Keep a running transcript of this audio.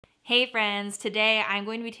Hey friends, today I'm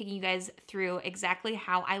going to be taking you guys through exactly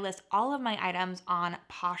how I list all of my items on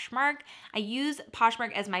Poshmark. I use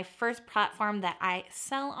Poshmark as my first platform that I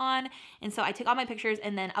sell on, and so I take all my pictures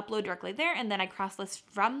and then upload directly there, and then I cross-list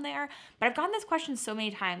from there. But I've gotten this question so many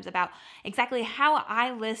times about exactly how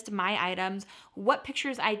I list my items, what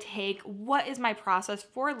pictures I take, what is my process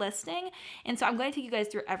for listing, and so I'm going to take you guys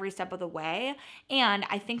through every step of the way, and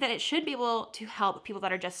I think that it should be able to help people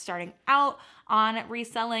that are just starting out on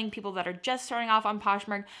reselling, people that are just starting off on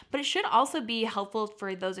Poshmark, but it should also be helpful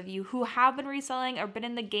for those of you who have been reselling or been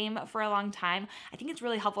in the game for a long time. I think it's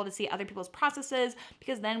really helpful to see other people's processes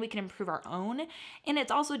because then we can improve our own. And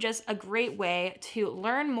it's also just a great way to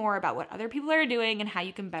learn more about what other people are doing and how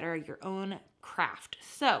you can better your own craft.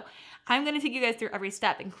 So I'm going to take you guys through every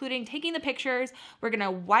step, including taking the pictures. We're going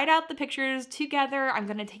to white out the pictures together. I'm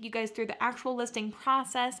going to take you guys through the actual listing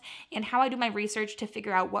process and how I do my research to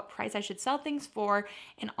figure out what price I should sell things for,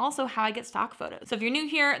 and also how I get stock photos. So if you're new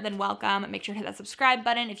here, then welcome. Make sure to hit that subscribe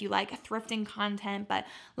button if you like thrifting content, but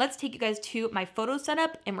let's take you guys to my photo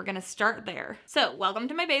setup and we're going to start there. So welcome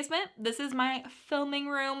to my basement. This is my filming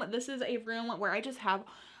room. This is a room where I just have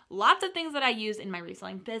lots of things that I use in my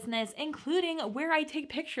reselling business, including where I take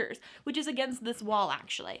pictures, which is against this wall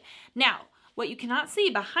actually. Now, what you cannot see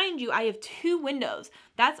behind you, I have two windows.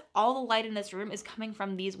 That's all the light in this room is coming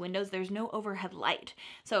from these windows. There's no overhead light.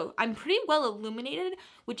 So I'm pretty well illuminated,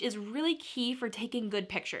 which is really key for taking good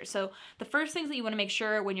pictures. So the first things that you want to make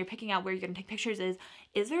sure when you're picking out where you're going to take pictures is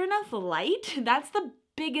there enough light? That's the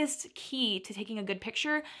biggest key to taking a good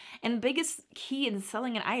picture and the biggest key in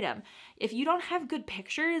selling an item. If you don't have good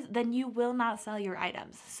pictures, then you will not sell your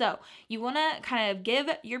items. So you want to kind of give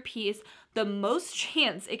your piece the most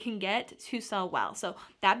chance it can get to sell well. So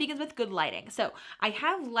that begins with good lighting. So I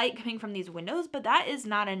have light coming from these windows, but that is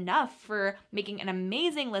not enough for making an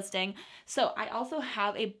amazing listing. So I also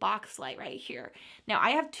have a box light right here. Now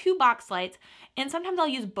I have two box lights, and sometimes I'll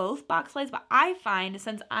use both box lights, but I find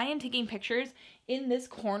since I am taking pictures in this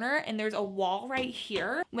corner and there's a wall right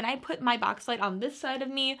here, when I put my box light on this side of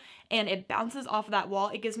me and it bounces off of that wall,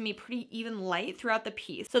 it gives me pretty even light throughout the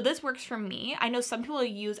piece. So this works for me. I know some people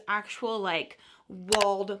use actual like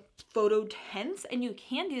walled photo tents, and you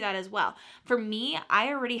can do that as well. For me, I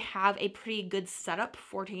already have a pretty good setup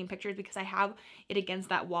for taking pictures because I have it against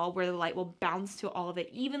that wall where the light will bounce to all of it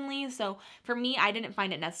evenly. So for me, I didn't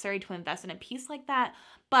find it necessary to invest in a piece like that.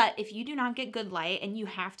 But if you do not get good light and you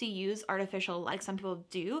have to use artificial like some people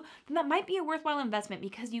do, then that might be a worthwhile investment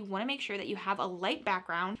because you want to make sure that you have a light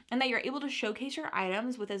background and that you're able to showcase your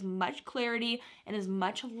items with as much clarity and as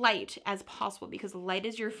much light as possible because light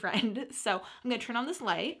is your friend. So I'm going to turn on this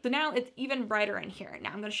light. So now it's even brighter in here.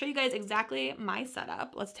 Now I'm going to show you guys exactly my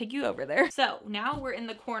setup. Let's take you over there. So now we're in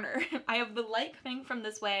the corner. I have the light coming from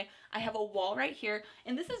this way. I have a wall right here,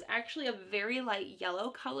 and this is actually a very light yellow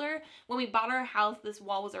color. When we bought our house, this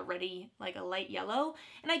wall was already like a light yellow,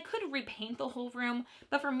 and I could repaint the whole room,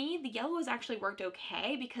 but for me, the yellow has actually worked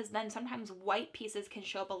okay because then sometimes white pieces can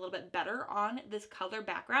show up a little bit better on this color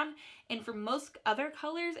background, and for most other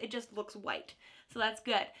colors, it just looks white. So that's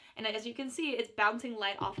good. And as you can see, it's bouncing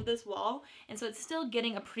light off of this wall, and so it's still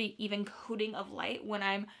getting a pretty even coating of light when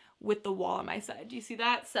I'm with the wall on my side. Do you see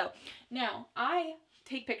that? So now I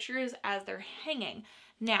take pictures as they're hanging.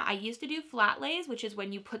 Now, I used to do flat lays, which is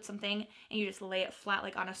when you put something and you just lay it flat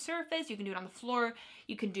like on a surface. You can do it on the floor.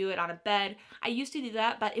 You can do it on a bed. I used to do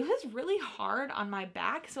that, but it was really hard on my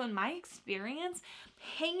back. So in my experience,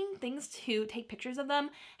 hanging things to take pictures of them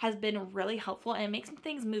has been really helpful, and it makes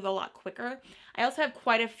things move a lot quicker. I also have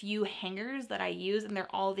quite a few hangers that I use, and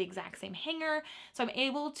they're all the exact same hanger. So I'm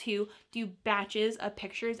able to do batches of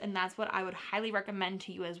pictures, and that's what I would highly recommend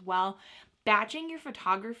to you as well. Batching your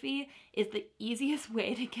photography is the easiest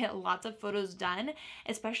way to get lots of photos done,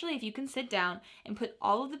 especially if you can sit down and put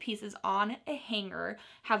all of the pieces on a hanger,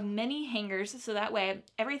 have many hangers, so that way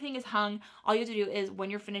everything is hung. All you have to do is when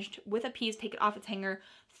you're finished with a piece, take it off its hanger,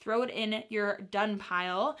 throw it in your done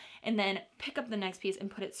pile, and then pick up the next piece and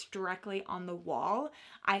put it directly on the wall.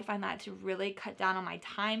 I find that to really cut down on my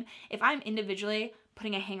time. If I'm individually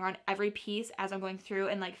putting a hanger on every piece as I'm going through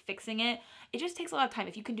and like fixing it, it just takes a lot of time.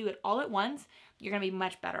 If you can do it all at once, you're gonna be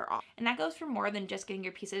much better off. And that goes for more than just getting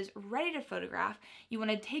your pieces ready to photograph. You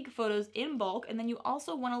wanna take photos in bulk, and then you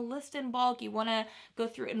also wanna list in bulk. You wanna go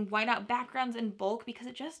through and white out backgrounds in bulk because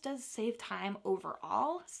it just does save time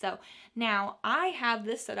overall. So now I have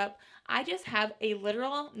this set up. I just have a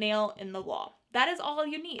literal nail in the wall. That is all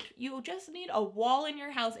you need. You just need a wall in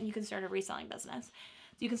your house and you can start a reselling business.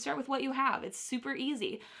 You can start with what you have. It's super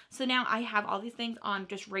easy. So now I have all these things on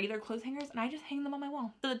just regular clothes hangers, and I just hang them on my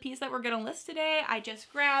wall. So the piece that we're gonna list today, I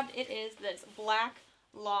just grabbed, it is this black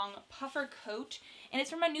long puffer coat, and it's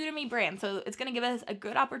from a new to me brand, so it's gonna give us a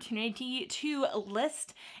good opportunity to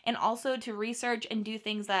list and also to research and do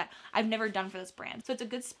things that I've never done for this brand. So it's a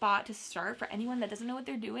good spot to start for anyone that doesn't know what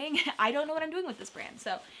they're doing. I don't know what I'm doing with this brand,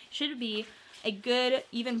 so it should be a good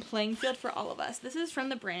even playing field for all of us. This is from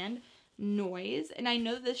the brand Noise, and I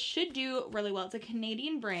know this should do really well. It's a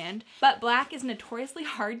Canadian brand, but black is notoriously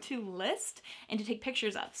hard to list and to take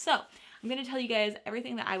pictures of. So I'm gonna tell you guys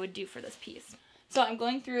everything that I would do for this piece. So I'm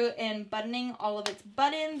going through and buttoning all of its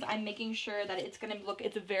buttons. I'm making sure that it's gonna look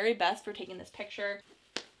its very best for taking this picture.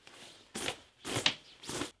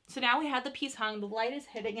 So now we have the piece hung, the light is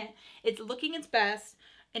hitting it, it's looking its best,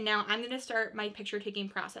 and now I'm gonna start my picture taking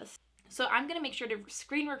process. So I'm gonna make sure to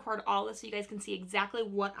screen record all this so you guys can see exactly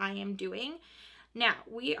what I am doing. Now,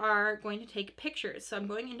 we are going to take pictures. So I'm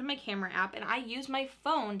going into my camera app, and I use my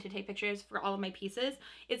phone to take pictures for all of my pieces.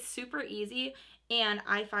 It's super easy, and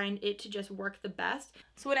I find it to just work the best.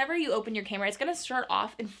 So whenever you open your camera, it's gonna start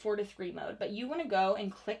off in 4:3 mode, but you wanna go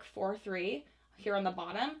and click 4:3 here on the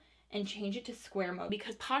bottom and change it to square mode,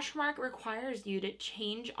 because Poshmark requires you to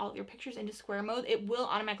change all of your pictures into square mode. It will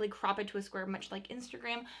automatically crop it to a square, much like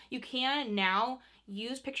Instagram. You can now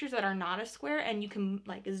use pictures that are not a square, and you can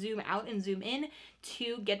like zoom out and zoom in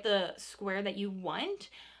to get the square that you want.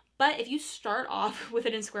 But if you start off with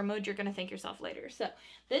it in square mode, you're gonna thank yourself later. So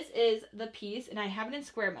this is the piece, and I have it in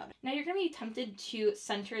square mode. Now you're gonna be tempted to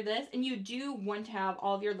center this, and you do want to have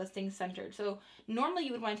all of your listings centered. So normally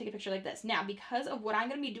you would want to take a picture like this. Now, because of what I'm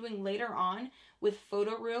gonna be doing later on with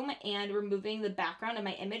photo room and removing the background of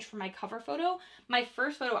my image from my cover photo, my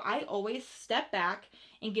first photo, I always step back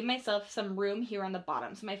and give myself some room here on the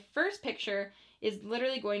bottom. So my first picture is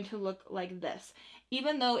literally going to look like this.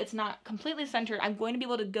 Even though it's not completely centered, I'm going to be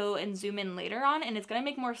able to go and zoom in later on, and it's going to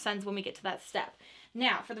make more sense when we get to that step.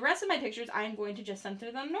 Now, for the rest of my pictures, I'm going to just center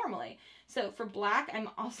them normally. So for black, you kind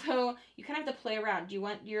of have to play around. Do you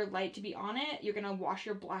want your light to be on it? You're going to wash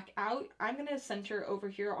your black out. I'm going to center over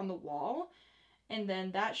here on the wall, and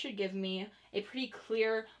then that should give me a pretty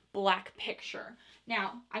clear black picture.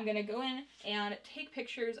 Now, I'm gonna go in and take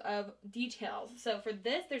pictures of details. So for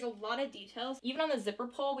this, there's a lot of details. Even on the zipper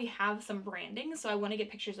pull, we have some branding, so I wanna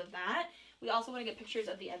get pictures of that. We also wanna get pictures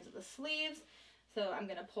of the ends of the sleeves. So I'm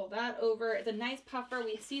gonna pull that over. It's a nice puffer.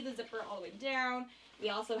 We see the zipper all the way down. We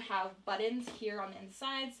also have buttons here on the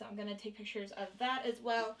inside, so I'm gonna take pictures of that as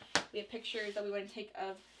well. We have pictures that we wanna take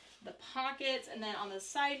of the pockets, and then on the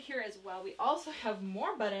side here as well, we also have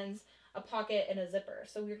more buttons, a pocket, and a zipper.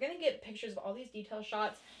 So we're gonna get pictures of all these detail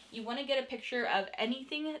shots. You wanna get a picture of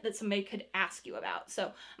anything that somebody could ask you about.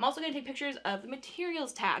 So I'm also gonna take pictures of the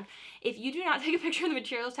materials tag. If you do not take a picture of the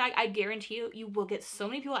materials tag, I guarantee you, you will get so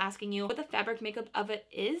many people asking you what the fabric makeup of it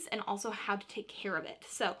is and also how to take care of it.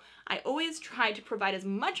 So I always try to provide as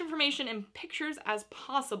much information and pictures as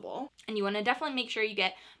possible. And you wanna definitely make sure you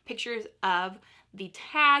get pictures of the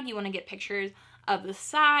tag. You wanna get pictures of the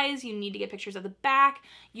size, you need to get pictures of the back.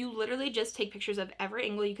 You literally just take pictures of every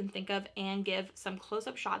angle you can think of and give some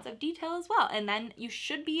close-up shots of detail as well, and then you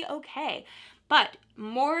should be okay. But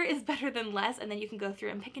more is better than less, and then you can go through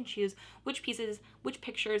and pick and choose which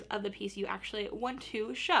pictures of the piece you actually want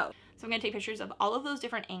to show. So I'm gonna take pictures of all of those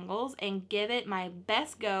different angles and give it my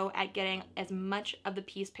best go at getting as much of the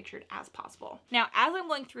piece pictured as possible. Now, as I'm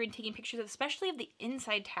going through and taking pictures of especially of the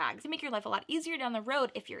inside tags, it make your life a lot easier down the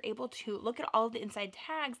road if you're able to look at all of the inside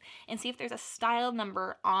tags and see if there's a style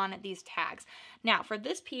number on these tags. Now, for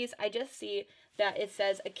this piece, I just see that it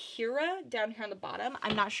says Akira down here on the bottom.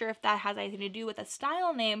 I'm not sure if that has anything to do with a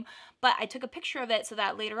style name, but I took a picture of it so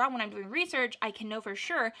that later on when I'm doing research, I can know for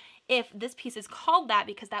sure if this piece is called that,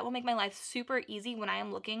 because that will make my life super easy when I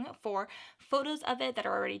am looking for photos of it that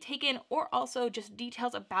are already taken, or also just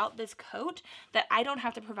details about this coat that I don't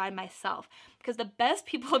have to provide myself. Because the best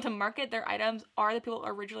people to market their items are the people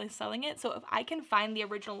originally selling it. So if I can find the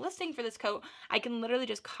original listing for this coat, I can literally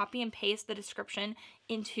just copy and paste the description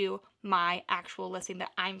into my actual listing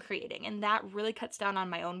that I'm creating, and that really cuts down on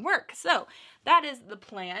my own work. So that is the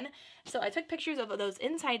plan. So I took pictures of those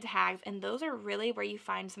inside tags, and those are really where you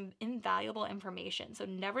find some invaluable information. So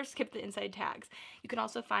never skip the inside tags. You can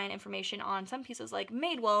also find information on some pieces like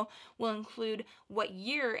Madewell will include what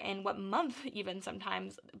year and what month even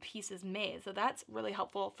sometimes the piece is made. So that's really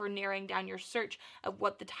helpful for narrowing down your search of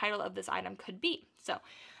what the title of this item could be. So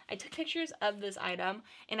I took pictures of this item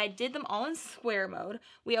and I did them all in square mode.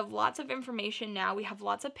 We have lots of information now. We have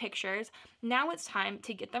lots of pictures. Now it's time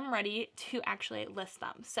to get them ready to actually list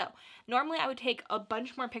them. So normally I would take a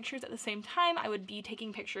bunch more pictures at the same time. I would be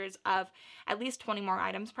taking pictures of at least 20 more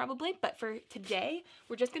items probably. But for today,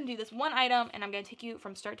 we're just going to do this one item and I'm going to take you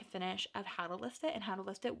from start to finish of how to list it and how to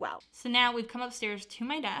list it well. So now we've come upstairs to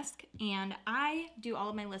my desk and I do all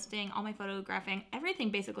of my listing, all my photographing, everything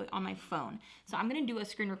basically on my phone. So I'm going to do a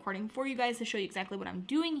screen recording for you guys to show you exactly what I'm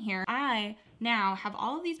doing here. I now have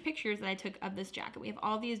all of these pictures that I took of this jacket. We have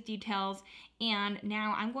all these details, and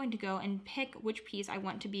now I'm going to go and pick which piece I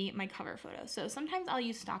want to be my cover photo. So sometimes I'll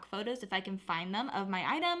use stock photos if I can find them of my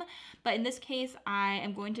item, but in this case I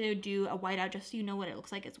am going to do a whiteout just so you know what it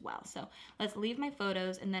looks like as well. So let's leave my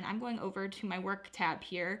photos and then I'm going over to my work tab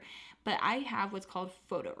here, but I have what's called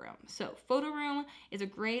Photo Room. So Photo Room is a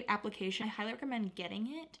great application. I highly recommend getting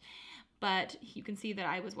it, but you can see that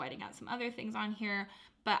I was whiting out some other things on here.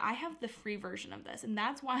 But I have the free version of this, and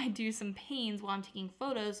that's why I do some pains while I'm taking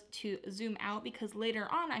photos to zoom out, because later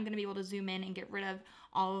on I'm going to be able to zoom in and get rid of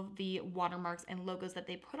all of the watermarks and logos that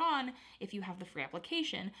they put on if you have the free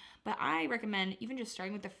application. But I recommend even just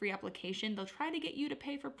starting with the free application. They'll try to get you to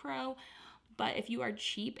pay for Pro, but if you are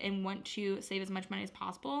cheap and want to save as much money as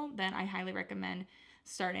possible, then I highly recommend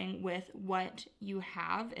starting with what you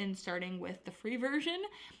have and starting with the free version.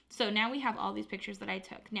 So now we have all these pictures that I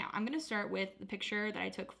took. Now I'm going to start with the picture that I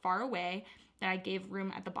took far away that I gave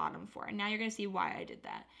room at the bottom for. And now you're going to see why I did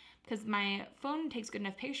that. Because my phone takes good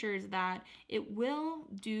enough pictures that it will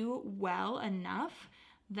do well enough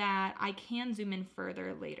that I can zoom in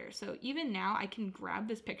further later. So even now I can grab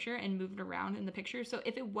this picture and move it around in the picture. So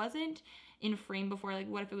if it wasn't in frame before, like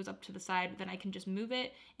what if it was up to the side, then I can just move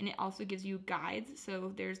it, and it also gives you guides.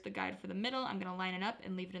 So there's the guide for the middle. I'm gonna line it up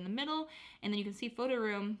and leave it in the middle, and then you can see Photo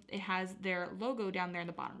Room, it has their logo down there in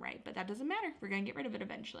the bottom right, but that doesn't matter. We're gonna get rid of it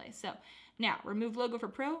eventually. So now, remove logo for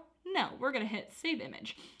Pro? No, we're gonna hit Save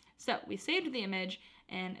Image. So we saved the image,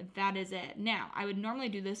 and that is it. Now, I would normally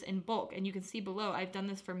do this in bulk, and you can see below, I've done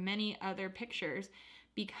this for many other pictures,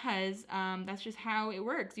 because that's just how it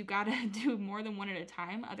works. You gotta do more than one at a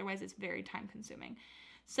time, otherwise it's very time consuming.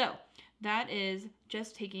 So that is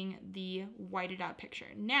just taking the whited out picture.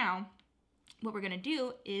 Now, what we're gonna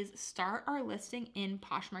do is start our listing in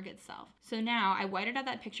Poshmark itself. So now I whited out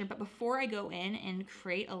that picture, but before I go in and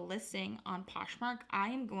create a listing on Poshmark, I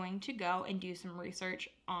am going to go and do some research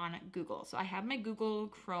on Google. So I have my Google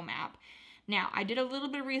Chrome app. Now, I did a little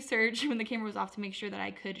bit of research when the camera was off to make sure that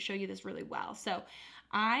I could show you this really well. So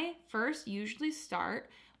I first usually start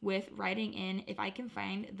with writing in, if I can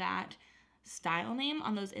find that style name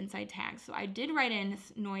on those inside tags. So I did write in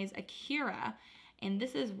Noise Akira, and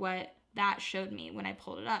this is what that showed me when I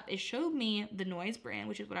pulled it up. It showed me the Noise brand,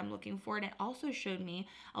 which is what I'm looking for, and it also showed me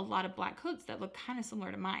a lot of black coats that look kind of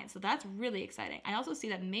similar to mine. So that's really exciting. I also see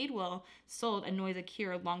that Madewell sold a Noise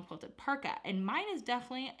Akira long quilted parka, and mine is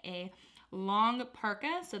definitely a long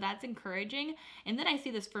parka, so that's encouraging. And then I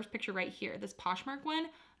see this first picture right here, this Poshmark one.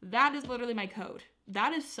 That is literally my code.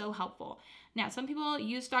 That is so helpful. Now, some people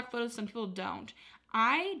use stock photos, some people don't.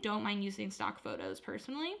 I don't mind using stock photos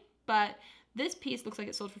personally, but this piece looks like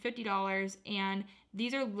it sold for $50, and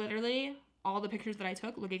these are literally all the pictures that I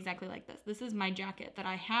took look exactly like this. This is my jacket that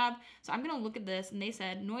I have. So I'm gonna look at this, and they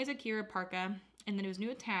said Noise Akira parka, and then it was new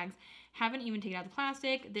with tags. Haven't even taken out the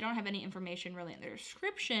plastic. They don't have any information really in their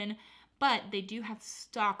description, but they do have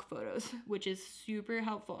stock photos, which is super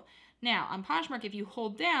helpful. Now, on Poshmark, if you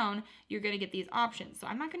hold down, you're gonna get these options. So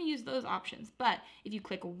I'm not gonna use those options, but if you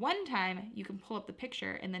click one time, you can pull up the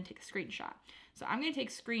picture and then take a screenshot. So I'm gonna take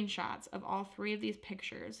screenshots of all three of these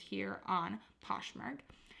pictures here on Poshmark.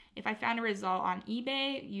 If I found a result on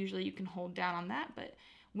eBay, usually you can hold down on that, but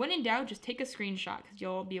when in doubt, just take a screenshot because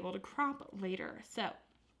you'll be able to crop later. So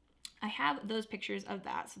I have those pictures of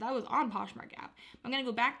that. So that was on Poshmark app. I'm gonna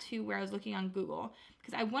go back to where I was looking on Google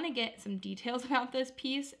because I wanna get some details about this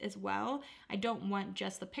piece as well. I don't want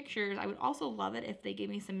just the pictures. I would also love it if they gave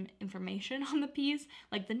me some information on the piece,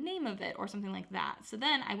 like the name of it or something like that. So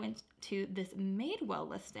then I went to this Madewell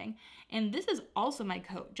listing, and this is also my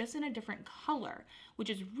coat, just in a different color, which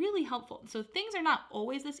is really helpful. So things are not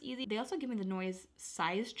always this easy. They also give me the Noise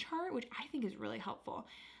size chart, which I think is really helpful.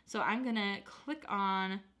 So I'm gonna click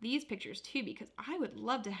on these pictures too because I would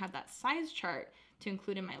love to have that size chart to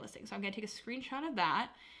include in my listing. So I'm gonna take a screenshot of that.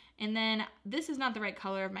 And then this is not the right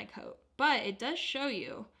color of my coat, but it does show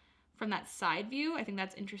you from that side view. I think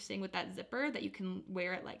that's interesting with that zipper that you can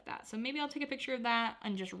wear it like that. So maybe I'll take a picture of that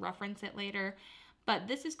and just reference it later. but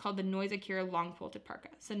this is called the Noise Secure Long Quilted Parka.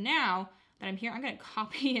 So now that I'm here, I'm gonna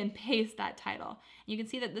copy and paste that title. You can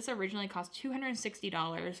see that this originally cost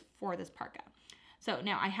 $260 for this parka. So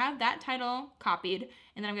now I have that title copied,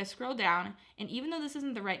 and then I'm gonna scroll down, and even though this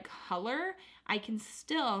isn't the right color, I can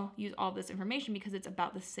still use all this information because it's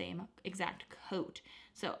about the same exact coat.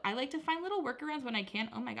 So I like to find little workarounds when I can.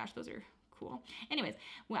 Oh my gosh, those are cool. Anyways,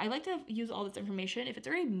 well, I like to use all this information. If it's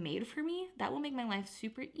already made for me, that will make my life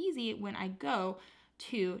super easy when I go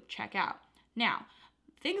to check out. Now,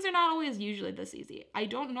 things are not always usually this easy. I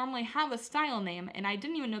don't normally have a style name, and I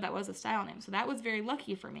didn't even know that was a style name, so that was very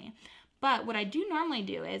lucky for me. But what I do normally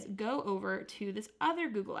do is go over to this other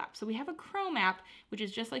Google app. So we have a Chrome app, which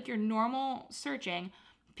is just like your normal searching.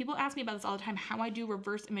 People ask me about this all the time, how I do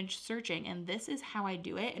reverse image searching, and this is how I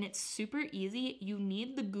do it, and it's super easy. You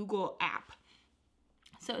need the Google app.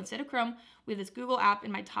 So instead of Chrome, we have this Google app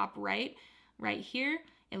in my top right here.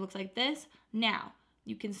 It looks like this. Now,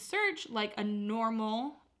 you can search like a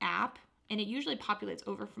normal app, and it usually populates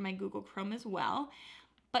over from my Google Chrome as well.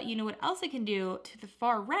 But you know what else I can do? To the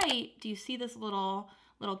far right, do you see this little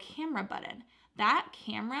camera button? That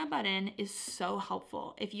camera button is so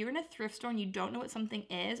helpful. If you're in a thrift store and you don't know what something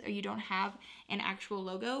is, or you don't have an actual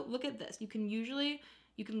logo, look at this. You can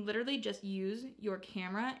literally just use your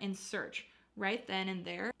camera and search right then and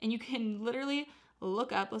there. And you can literally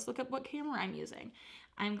look up, let's look up what camera I'm using.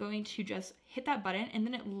 I'm going to just hit that button, and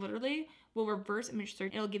then it literally will reverse image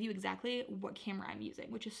search. It'll give you exactly what camera I'm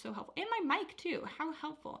using, which is so helpful. And my mic too, how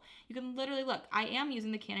helpful. You can literally look, I am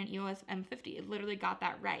using the Canon EOS M50. It literally got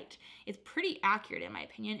that right. It's pretty accurate in my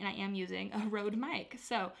opinion, and I am using a Rode mic.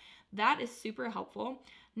 So that is super helpful.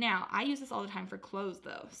 Now, I use this all the time for clothes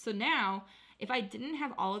though. So now, if I didn't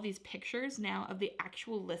have all of these pictures now of the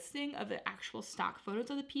actual listing of the actual stock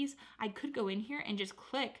photos of the piece, I could go in here and just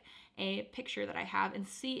click a picture that I have and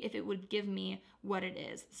see if it would give me what it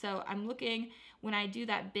is. So I'm looking, when I do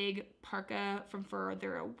that big parka from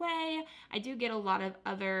further away, I do get a lot of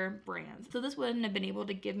other brands. So this wouldn't have been able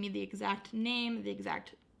to give me the exact name, the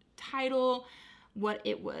exact title, what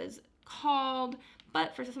it was called,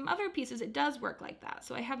 but for some other pieces, it does work like that.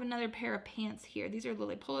 So I have another pair of pants here. These are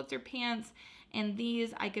Lily Pulitzer pants, and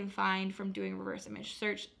these I can find from doing reverse image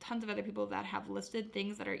search. Tons of other people that have listed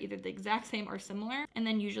things that are either the exact same or similar. And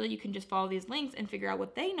then usually you can just follow these links and figure out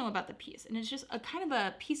what they know about the piece. And it's just a kind of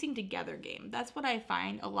a piecing together game. That's what I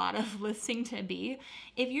find a lot of listing to be.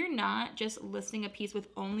 If you're not just listing a piece with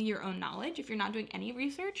only your own knowledge, if you're not doing any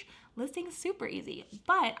research, listing is super easy.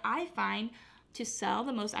 But I find to sell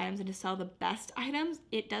the most items and to sell the best items,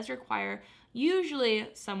 it does require usually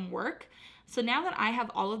some work. So now that I have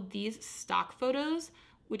all of these stock photos,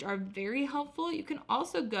 which are very helpful, you can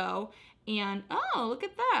also go and, oh, look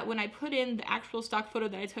at that. When I put in the actual stock photo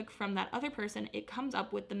that I took from that other person, it comes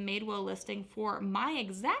up with the Madewell listing for my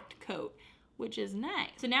exact coat, which is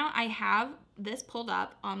nice. So now I have this pulled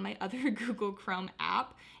up on my other Google Chrome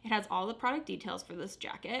app. It has all the product details for this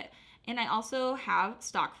jacket. And I also have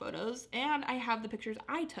stock photos, and I have the pictures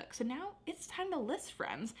I took. So now it's time to list,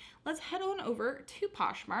 friends. Let's head on over to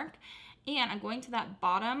Poshmark, and I'm going to that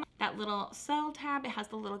bottom, that little sell tab. It has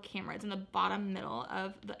the little camera. It's in the bottom middle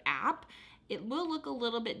of the app. It will look a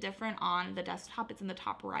little bit different on the desktop. It's in the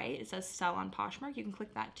top right. It says sell on Poshmark. You can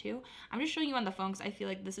click that too. I'm just showing you on the phone because I feel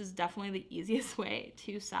like this is definitely the easiest way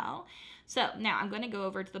to sell. So now I'm going to go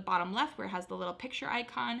over to the bottom left where it has the little picture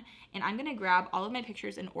icon, and I'm going to grab all of my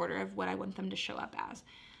pictures in order of what I want them to show up as.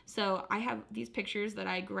 So I have these pictures that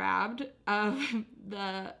I grabbed of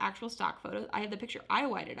the actual stock photos. I have the picture I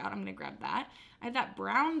whited out. I'm going to grab that. I have that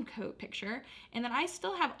brown coat picture, and then I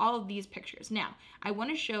still have all of these pictures. Now, I want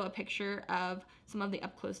to show a picture of some of the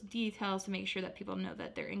up-close details to make sure that people know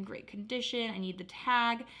that they're in great condition. I need the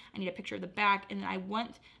tag. I need a picture of the back, and then I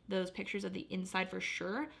want those pictures of the inside for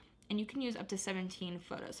sure. And you can use up to 17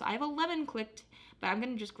 photos. So I have 11 clicked, but I'm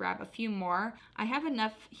gonna just grab a few more. I have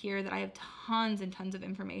enough here that I have tons and tons of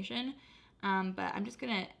information, but I'm just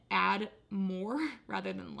gonna add more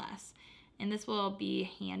rather than less. And this will be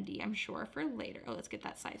handy, I'm sure, for later. Oh, let's get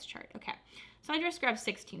that size chart. Okay, so I just grabbed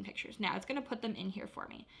 16 pictures. Now it's gonna put them in here for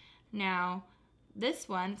me. Now, this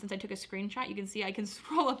one, since I took a screenshot, you can see I can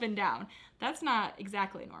scroll up and down. That's not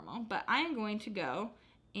exactly normal, but I'm going to go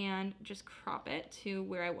and just crop it to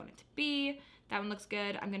where I want it to be. That one looks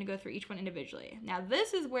good. I'm gonna go through each one individually. Now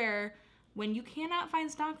this is where, when you cannot find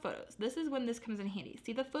stock photos, this is when this comes in handy.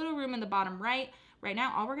 See the photo room in the bottom right? Right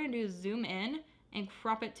now, all we're gonna do is zoom in and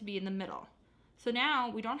crop it to be in the middle. So now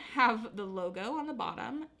we don't have the logo on the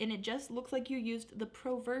bottom, and it just looks like you used the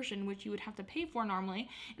pro version, which you would have to pay for normally.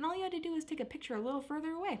 And all you had to do is take a picture a little further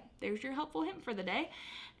away. There's your helpful hint for the day.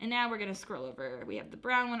 And now we're gonna scroll over. We have the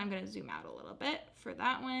brown one. I'm gonna zoom out a little bit for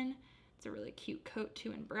that one. It's a really cute coat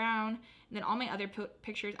too in brown. And then all my other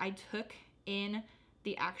pictures I took in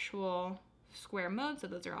the actual square mode, so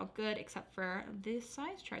those are all good except for this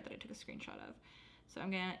size chart that I took a screenshot of. So I'm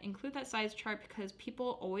gonna include that size chart because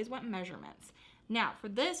people always want measurements. Now for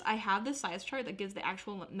this, I have the size chart that gives the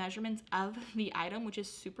actual measurements of the item, which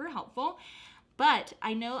is super helpful. But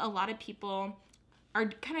I know a lot of people are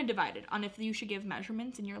kind of divided on if you should give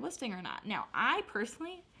measurements in your listing or not. Now, I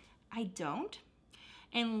personally, I don't.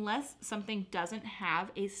 Unless something doesn't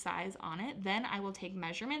have a size on it, then I will take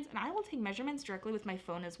measurements, and I will take measurements directly with my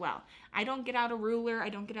phone as well. I don't get out a ruler, I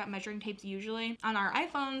don't get out measuring tapes usually. On our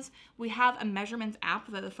iPhones, we have a measurements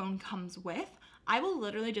app that the phone comes with. I will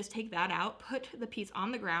literally just take that out, put the piece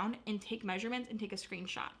on the ground, and take measurements and take a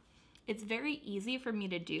screenshot. It's very easy for me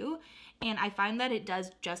to do, and I find that it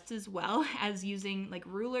does just as well as using like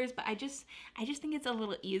rulers, but I just think it's a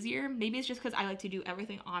little easier. Maybe it's just because I like to do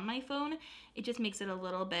everything on my phone. It just makes it a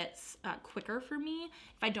little bit quicker for me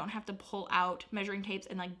if I don't have to pull out measuring tapes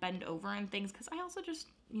and like bend over and things, because I also just,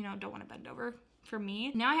 you know, don't want to bend over for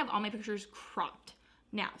me. Now I have all my pictures cropped.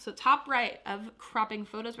 Now, so top right of cropping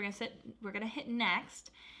photos, we're gonna hit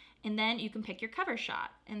next. And then you can pick your cover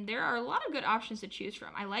shot. And there are a lot of good options to choose from.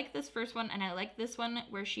 I like this first one, and I like this one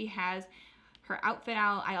where she has her outfit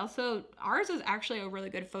out. Ours is actually a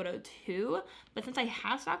really good photo too, but since I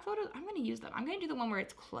have stock photos, I'm gonna use them. I'm gonna do the one where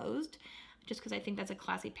it's closed, just because I think that's a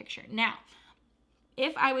classy picture. Now,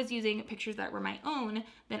 if I was using pictures that were my own,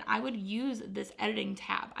 then I would use this editing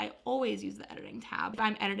tab. I always use the editing tab if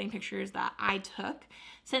I'm editing pictures that I took.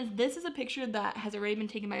 Since this is a picture that has already been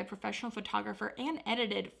taken by a professional photographer and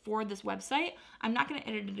edited for this website, I'm not gonna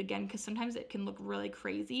edit it again because sometimes it can look really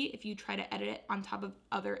crazy if you try to edit it on top of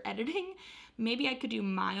other editing. Maybe I could do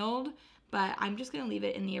mild, but I'm just gonna leave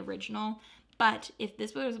it in the original. But if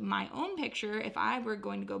this was my own picture, if I were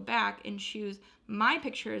going to go back and choose my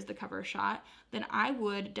picture as the cover shot, then I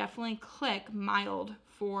would definitely click mild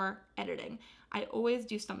for editing. I always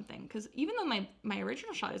do something, because even though my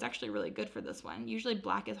original shot is actually really good for this one, usually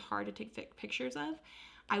black is hard to take pictures of,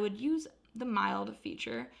 I would use the mild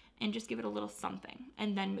feature and just give it a little something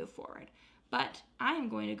and then move forward. But I am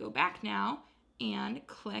going to go back now and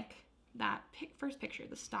click that first picture,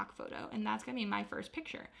 the stock photo, and that's gonna be my first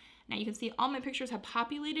picture. Now you can see all my pictures have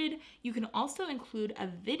populated. You can also include a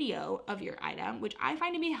video of your item, which I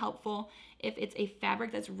find to be helpful if it's a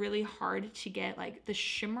fabric that's really hard to get like the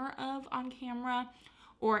shimmer of on camera,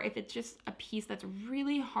 or if it's just a piece that's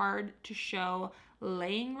really hard to show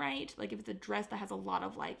laying right. Like if it's a dress that has a lot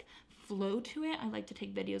of like flow to it, I like to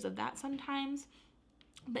take videos of that sometimes.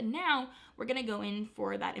 But now we're gonna go in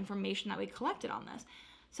for that information that we collected on this.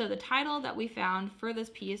 So the title that we found for this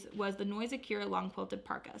piece was the Noise Akira Long Quilted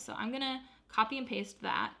Parka. So I'm gonna copy and paste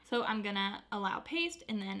that. So I'm gonna allow paste,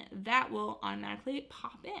 and then that will automatically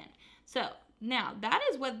pop in. So now that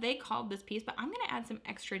is what they called this piece, but I'm gonna add some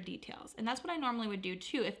extra details. And that's what I normally would do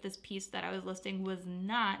too if this piece that I was listing was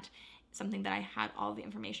not something that I had all the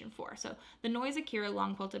information for. So the Noise Akira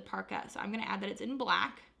Long Quilted Parka. So I'm gonna add that it's in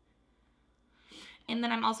black. And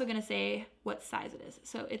then I'm also gonna say what size it is.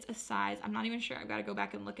 So it's a size, I'm not even sure, I've gotta go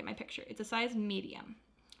back and look at my picture. It's a size medium.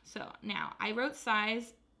 So now I wrote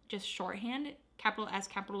size, just shorthand, capital S,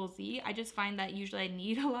 capital Z. I just find that usually I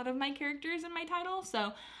need a lot of my characters in my title.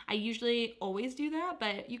 So I usually always do that,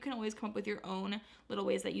 but you can always come up with your own little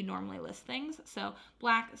ways that you normally list things. So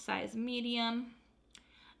black, size medium.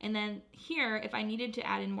 And then here, if I needed to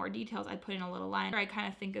add in more details, I'd put in a little line, or I kind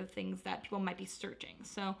of think of things that people might be searching.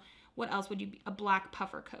 So what else would you be? A black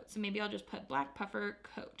puffer coat. So maybe I'll just put black puffer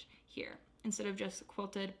coat here instead of just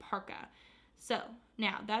quilted parka. So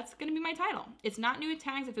now that's gonna be my title. It's not new with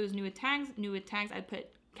tags. If it was new with tags, I'd put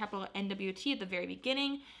capital NWT at the very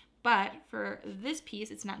beginning. But for this piece,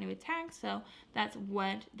 it's not new with tags, so that's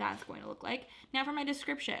what that's going to look like. Now for my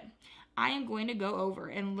description, I am going to go over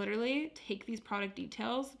and literally take these product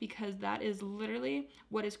details because that is literally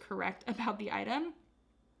what is correct about the item.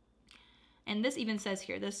 And this even says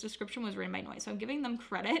here, this description was written by Noise. So I'm giving them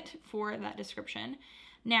credit for that description.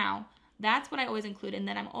 Now, that's what I always include. And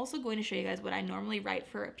then I'm also going to show you guys what I normally write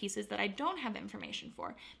for pieces that I don't have information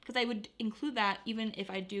for, because I would include that even if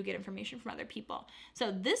I do get information from other people.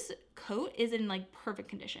 So this coat is in like perfect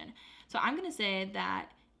condition. So I'm going to say that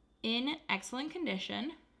in excellent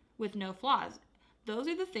condition with no flaws. Those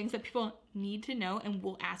are the things that people need to know and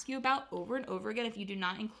will ask you about over and over again if you do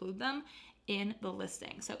not include them in the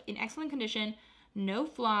listing. So in excellent condition, no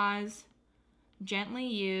flaws, gently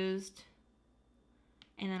used,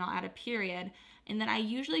 and then I'll add a period. And then I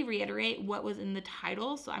usually reiterate what was in the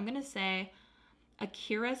title. So I'm gonna say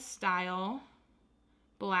Akira style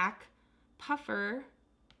black puffer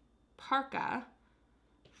parka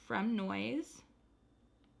from Noise.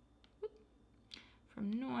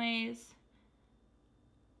 From Noise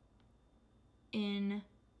in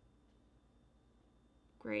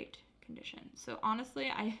great condition. So honestly,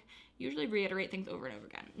 I usually reiterate things over and over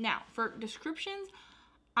again. Now, for descriptions,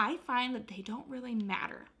 I find that they don't really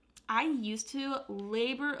matter. I used to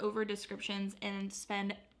labor over descriptions and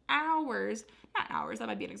spend hours, not hours, that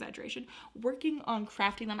might be an exaggeration, working on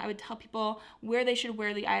crafting them. I would tell people where they should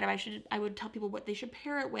wear the item. I would tell people what they should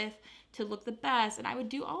pair it with to look the best. And I would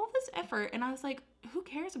do all of this effort. And I was like, who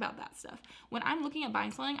cares about that stuff? When I'm looking at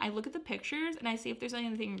buying something, I look at the pictures and I see if there's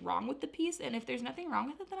anything wrong with the piece. And if there's nothing wrong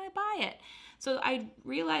with it, then I buy it. So I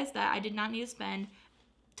realized that I did not need to spend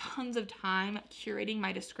tons of time curating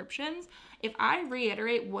my descriptions. If I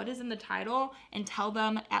reiterate what is in the title and tell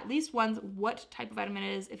them at least once what type of item it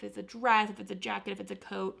is, if it's a dress, if it's a jacket, if it's a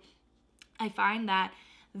coat, I find that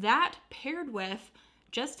paired with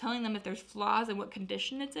just telling them if there's flaws and what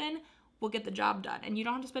condition it's in will get the job done, and you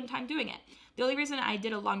don't have to spend time doing it. The only reason I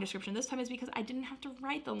did a long description this time is because I didn't have to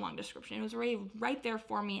write the long description. It was already right there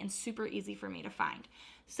for me and super easy for me to find.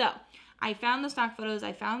 So I found the stock photos,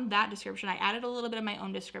 I found that description, I added a little bit of my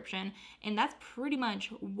own description, and that's pretty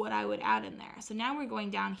much what I would add in there. So now we're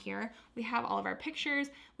going down here, we have all of our pictures,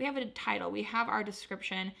 we have a title, we have our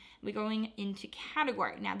description, we're going into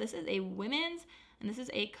category. Now this is a women's, and this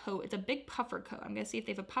is a coat. It's a big puffer coat. I'm gonna see if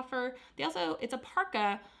they have a puffer. It's a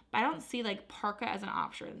parka, but I don't see like parka as an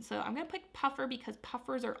option. So I'm gonna pick puffer because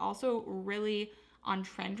puffers are also really on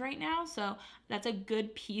trend right now. So that's a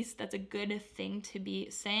good piece. That's a good thing to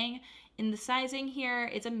be saying. In the sizing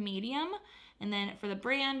here, it's a medium. And then for the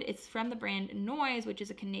brand, it's from the brand Noise, which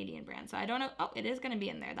is a Canadian brand. So I don't know. Oh, it is gonna be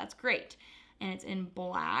in there. That's great. And it's in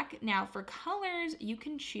black. Now for colors, you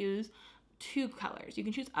can choose 2 colors. You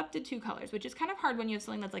can choose up to 2 colors, which is kind of hard when you have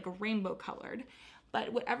something that's like rainbow colored.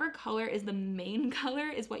 But whatever color is the main color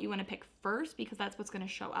is what you want to pick first, because that's what's going to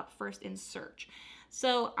show up first in search.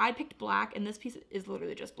 So I picked black, and this piece is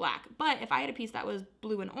literally just black. But if I had a piece that was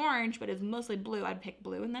blue and orange, but is mostly blue, I'd pick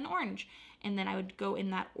blue and then orange. And then I would go in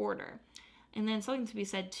that order. And then something to be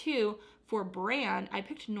said too, for brand, I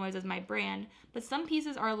picked Noise as my brand, but some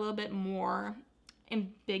pieces are a little bit more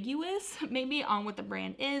ambiguous, maybe on what the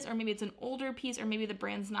brand is, or maybe it's an older piece, or maybe the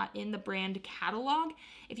brand's not in the brand catalog.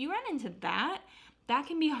 If you run into that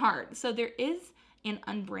can be hard. So there is an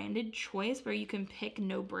unbranded choice where you can pick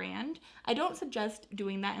no brand. I don't suggest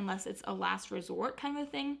doing that unless it's a last resort kind of a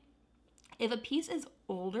thing. If a piece is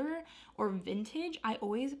older or vintage, I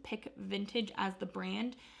always pick vintage as the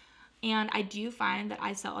brand. And I do find that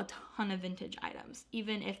I sell a ton of vintage items,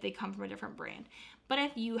 even if they come from a different brand. But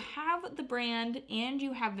if you have the brand and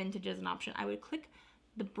you have vintage as an option, I would click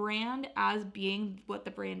the brand as being what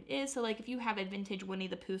the brand is. So like if you have a vintage Winnie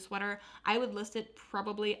the Pooh sweater, I would list it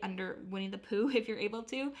probably under Winnie the Pooh if you're able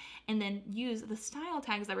to, and then use the style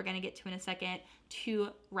tags that we're gonna get to in a second to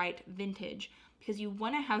write vintage, because you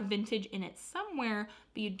wanna have vintage in it somewhere,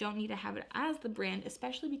 but you don't need to have it as the brand,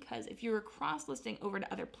 especially because if you're cross-listing over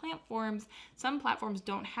to other platforms, some platforms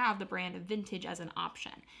don't have the brand vintage as an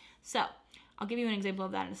option. So I'll give you an example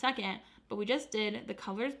of that in a second, but we just did the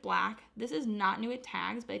colors black. This is not new at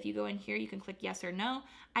tags, but if you go in here, you can click yes or no.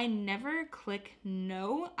 I never click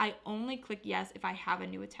no. I only click yes if I have a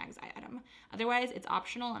new at tags item. Otherwise, it's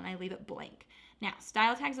optional and I leave it blank. Now,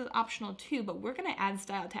 style tags is optional too, but we're gonna add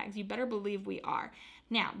style tags. You better believe we are.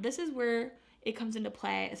 Now, this is where it comes into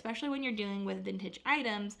play, especially when you're dealing with vintage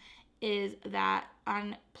items, is that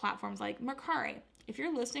on platforms like Mercari. If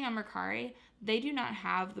you're listing on Mercari, they do not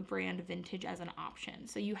have the brand vintage as an option.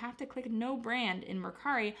 So you have to click no brand in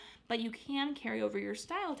Mercari, but you can carry over your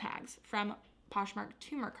style tags from Poshmark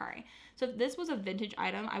to Mercari. So if this was a vintage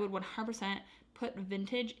item, I would 100% put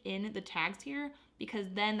vintage in the tags here, because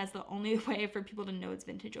then that's the only way for people to know it's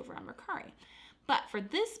vintage over on Mercari. But for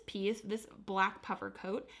this piece, this black puffer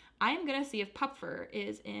coat, I am gonna see if puffer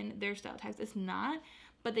is in their style tags. It's not,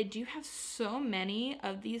 but they do have so many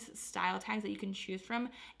of these style tags that you can choose from,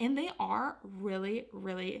 and they are really,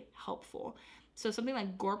 really helpful. So something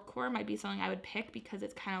like Gorpcore might be something I would pick because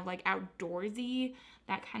it's kind of like outdoorsy,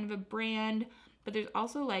 that kind of a brand. But there's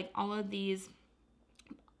also like all of these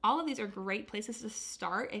are great places to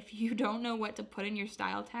start if you don't know what to put in your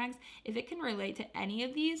style tags. If it can relate to any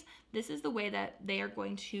of these, this is the way that they are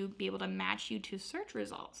going to be able to match you to search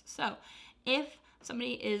results. So if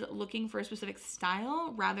somebody is looking for a specific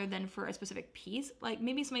style rather than for a specific piece. Like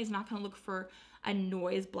maybe somebody's not gonna look for a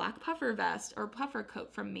noise black puffer vest or puffer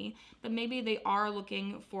coat from me, but maybe they are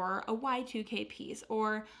looking for a Y2K piece,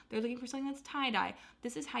 or they're looking for something that's tie-dye.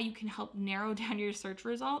 This is how you can help narrow down your search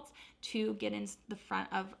results to get in the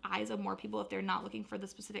front of eyes of more people if they're not looking for the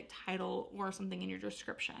specific title or something in your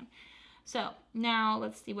description. So now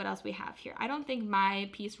let's see what else we have here. I don't think my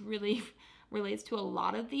piece really relates to a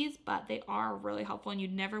lot of these, but they are really helpful and you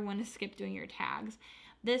never want to skip doing your tags.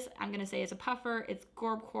 This I'm going to say is a puffer, it's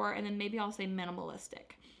gorbcore, and then maybe I'll say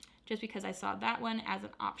minimalistic, just because I saw that one as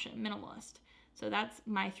an option, minimalist. So that's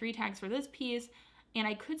my 3 tags for this piece. And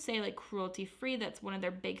I could say like cruelty free, that's one of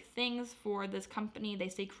their big things for this company. They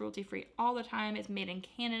say cruelty free all the time. It's made in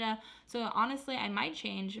Canada. So honestly, I might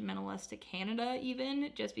change minimalist to Canada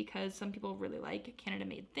even, just because some people really like Canada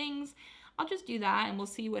made things. I'll just do that and we'll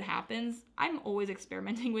see what happens. I'm always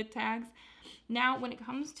experimenting with tags. Now, when it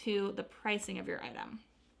comes to the pricing of your item,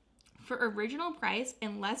 for original price,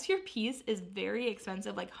 unless your piece is very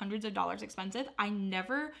expensive, like hundreds of dollars expensive, I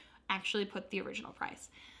never actually put the original price.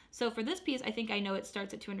 So for this piece, I think I know it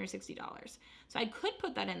starts at $260. So I could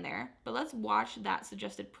put that in there, but let's watch that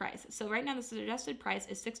suggested price. So right now the suggested price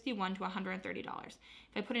is $61 to $130. If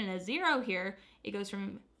I put in a 0 here, it goes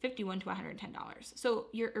from $51 to $110. So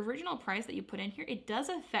your original price that you put in here, it does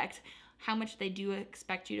affect how much they do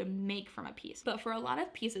expect you to make from a piece. But for a lot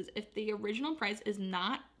of pieces, if the original price is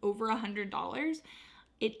not over $100,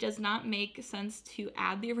 it does not make sense to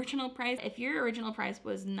add the original price. If your original price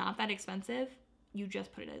was not that expensive, you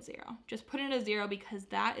just put it at 0. Just put it at 0 because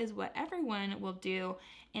that is what everyone will do,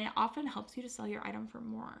 and it often helps you to sell your item for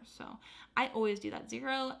more. So I always do that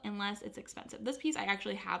 0 unless it's expensive. This piece, I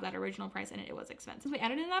actually have that original price and it was expensive. We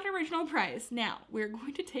added in that original price. Now we're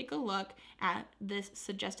going to take a look at this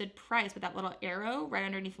suggested price with that little arrow right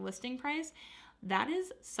underneath the listing price. That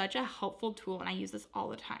is such a helpful tool and I use this all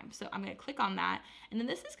the time. So I'm going to click on that, and then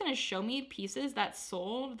this is going to show me pieces that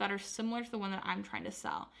sold that are similar to the one that I'm trying to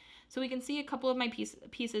sell. So we can see a couple of my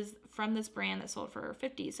pieces from this brand that sold for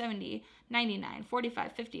 50, 70, 99,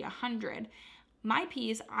 45, 50, 100. My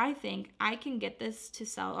piece, I think I can get this to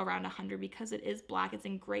sell around 100 because it is black, it's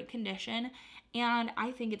in great condition, and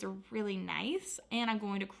I think it's really nice, and I'm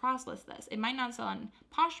going to cross-list this. It might not sell on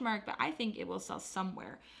Poshmark, but I think it will sell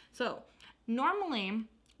somewhere. So normally,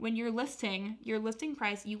 when you're listing your listing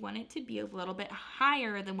price, you want it to be a little bit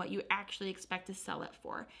higher than what you actually expect to sell it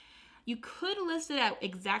for. You could list it at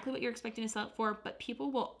exactly what you're expecting to sell it for, but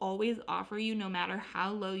people will always offer you no matter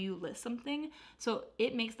how low you list something. So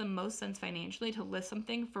it makes the most sense financially to list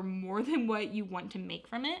something for more than what you want to make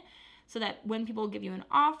from it, so that when people give you an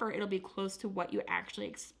offer, it'll be close to what you actually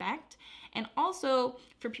expect. And also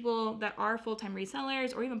for people that are full-time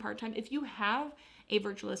resellers or even part-time, if you have a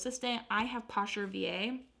virtual assistant, I have Posher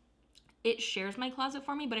VA. It shares my closet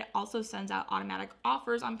for me, but it also sends out automatic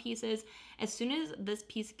offers on pieces. As soon as this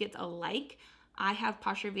piece gets a like, I have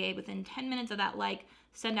Posher VA within 10 minutes of that like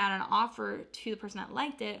send out an offer to the person that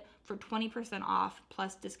liked it for 20% off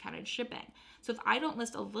plus discounted shipping. So if I don't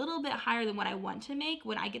list a little bit higher than what I want to make,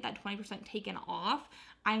 when I get that 20% taken off,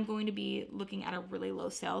 I'm going to be looking at a really low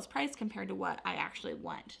sales price compared to what I actually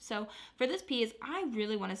want. So for this piece, I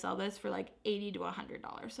really want to sell this for like $80 to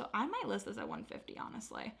 $100. So I might list this at $150,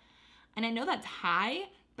 honestly. And I know that's high,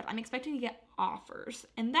 but I'm expecting to get offers.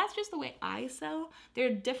 And that's just the way I sell. There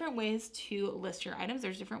are different ways to list your items.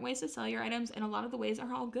 There's different ways to sell your items, and a lot of the ways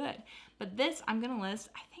are all good. But this I'm gonna list,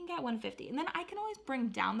 I think, at $150. And then I can always bring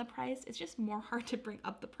down the price. It's just more hard to bring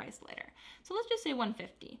up the price later. So let's just say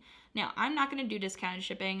 $150. Now, I'm not gonna do discounted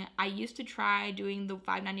shipping. I used to try doing the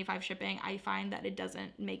 $5.95 shipping. I find that it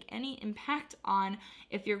doesn't make any impact on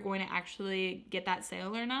if you're going to actually get that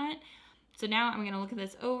sale or not. So now I'm going to look at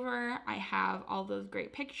this over. I have all those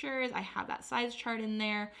great pictures. I have that size chart in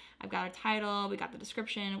there. I've got a title. We got the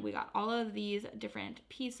description. We got all of these different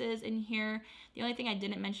pieces in here. The only thing I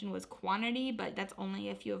didn't mention was quantity, but that's only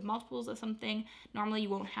if you have multiples of something. Normally you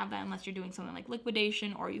won't have that unless you're doing something like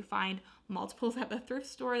liquidation or you find multiples at the thrift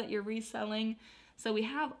store that you're reselling. So we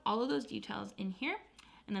have all of those details in here.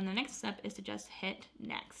 And then the next step is to just hit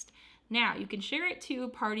next. Now you can share it to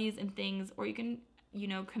parties and things, or you can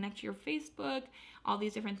connect to your Facebook, all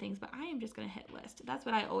these different things, but I am just going to hit list. That's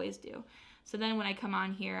what I always do. So then when I come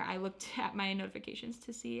on here, I looked at my notifications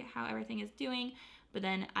to see how everything is doing, but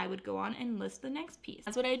then I would go on and list the next piece.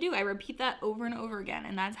 That's what I do. I repeat that over and over again,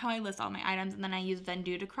 and that's how I list all my items, and then I use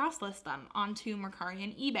Vendoo to cross-list them onto Mercari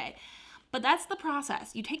and eBay. But that's the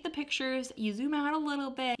process. You take the pictures, you zoom out a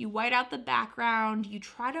little bit, you white out the background, you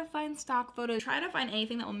try to find stock photos, try to find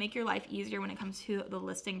anything that will make your life easier when it comes to the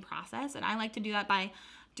listing process. And I like to do that by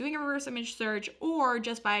doing a reverse image search or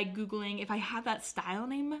just by Googling if I have that style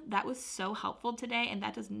name. That was so helpful today, and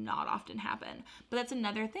that does not often happen. But that's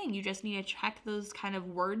another thing. You just need to check those kind of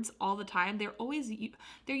words all the time.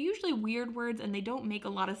 They're usually weird words and they don't make a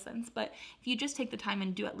lot of sense, but if you just take the time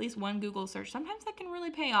and do at least one Google search, sometimes that can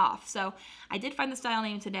really pay off. So I did find the style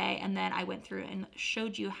name today, and then I went through and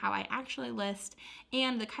showed you how I actually list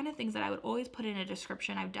and the kind of things that I would always put in a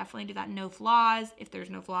description. I would definitely do that. No flaws, if there's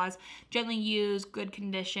no flaws, gently used, good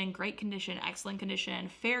condition, great condition, excellent condition,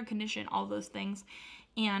 fair condition, all those things.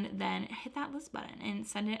 And then hit that list button and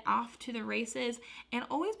send it off to the races, and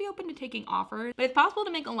always be open to taking offers. But it's possible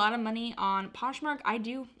to make a lot of money on Poshmark. I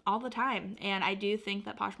do all the time, and I do think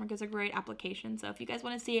that Poshmark is a great application. So if you guys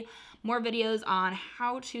want to see more videos on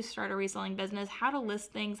how to start a reselling business, how to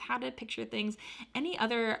list things, how to picture things, any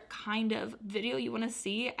other kind of video you want to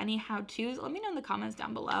see, any how-tos, let me know in the comments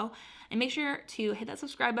down below. And make sure to hit that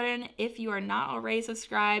subscribe button if you are not already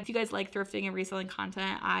subscribed. If you guys like thrifting and reselling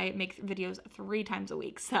content, I make videos 3 times a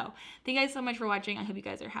week. So thank you guys so much for watching. I hope you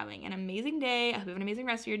guys are having an amazing day. I hope you have an amazing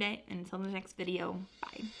rest of your day. And until the next video,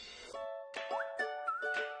 bye.